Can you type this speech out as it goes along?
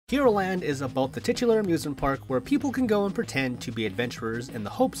Heroland is about the titular amusement park where people can go and pretend to be adventurers in the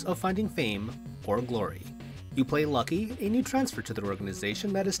hopes of finding fame or glory. You play Lucky, and you transfer to the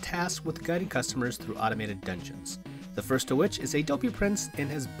organization that is tasked with guiding customers through automated dungeons, the first of which is a dopey prince and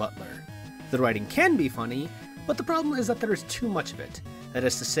his butler. The writing can be funny, but the problem is that there is too much of it. That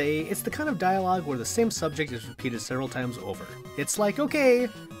is to say, it's the kind of dialogue where the same subject is repeated several times over. It's like, okay,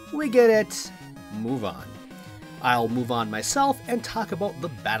 we get it, move on. I'll move on myself and talk about the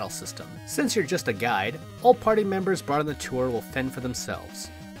battle system. Since you're just a guide, all party members brought on the tour will fend for themselves.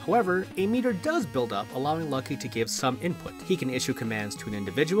 However, a meter does build up, allowing Lucky to give some input. He can issue commands to an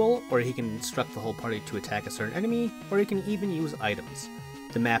individual, or he can instruct the whole party to attack a certain enemy, or he can even use items.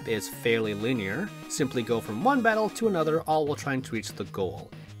 The map is fairly linear, simply go from one battle to another, all while trying to reach the goal.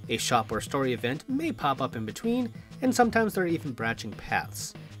 A shop or story event may pop up in between, and sometimes there are even branching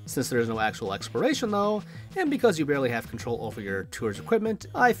paths. Since there is no actual exploration though, and because you barely have control over your tour's equipment,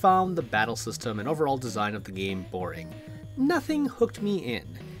 I found the battle system and overall design of the game boring. Nothing hooked me in.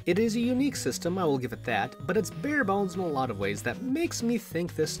 It is a unique system, I will give it that, but it's bare bones in a lot of ways that makes me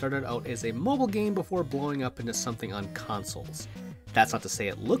think this started out as a mobile game before blowing up into something on consoles. That's not to say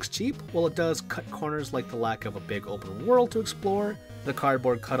it looks cheap, while it does cut corners like the lack of a big open world to explore. The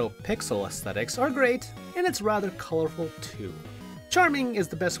cardboard cutout pixel aesthetics are great, and it's rather colorful too. Charming is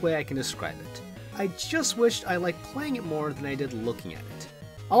the best way I can describe it. I just wished I liked playing it more than I did looking at it.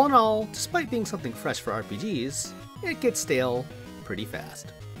 All in all, despite being something fresh for RPGs, it gets stale pretty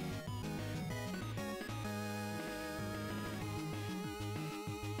fast.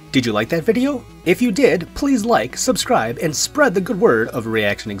 Did you like that video? If you did, please like, subscribe, and spread the good word of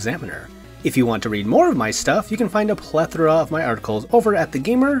ReActionExaminer. If you want to read more of my stuff, you can find a plethora of my articles over at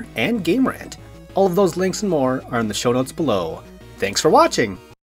TheGamer and Game Rant. All of those links and more are in the show notes below. Thanks for watching!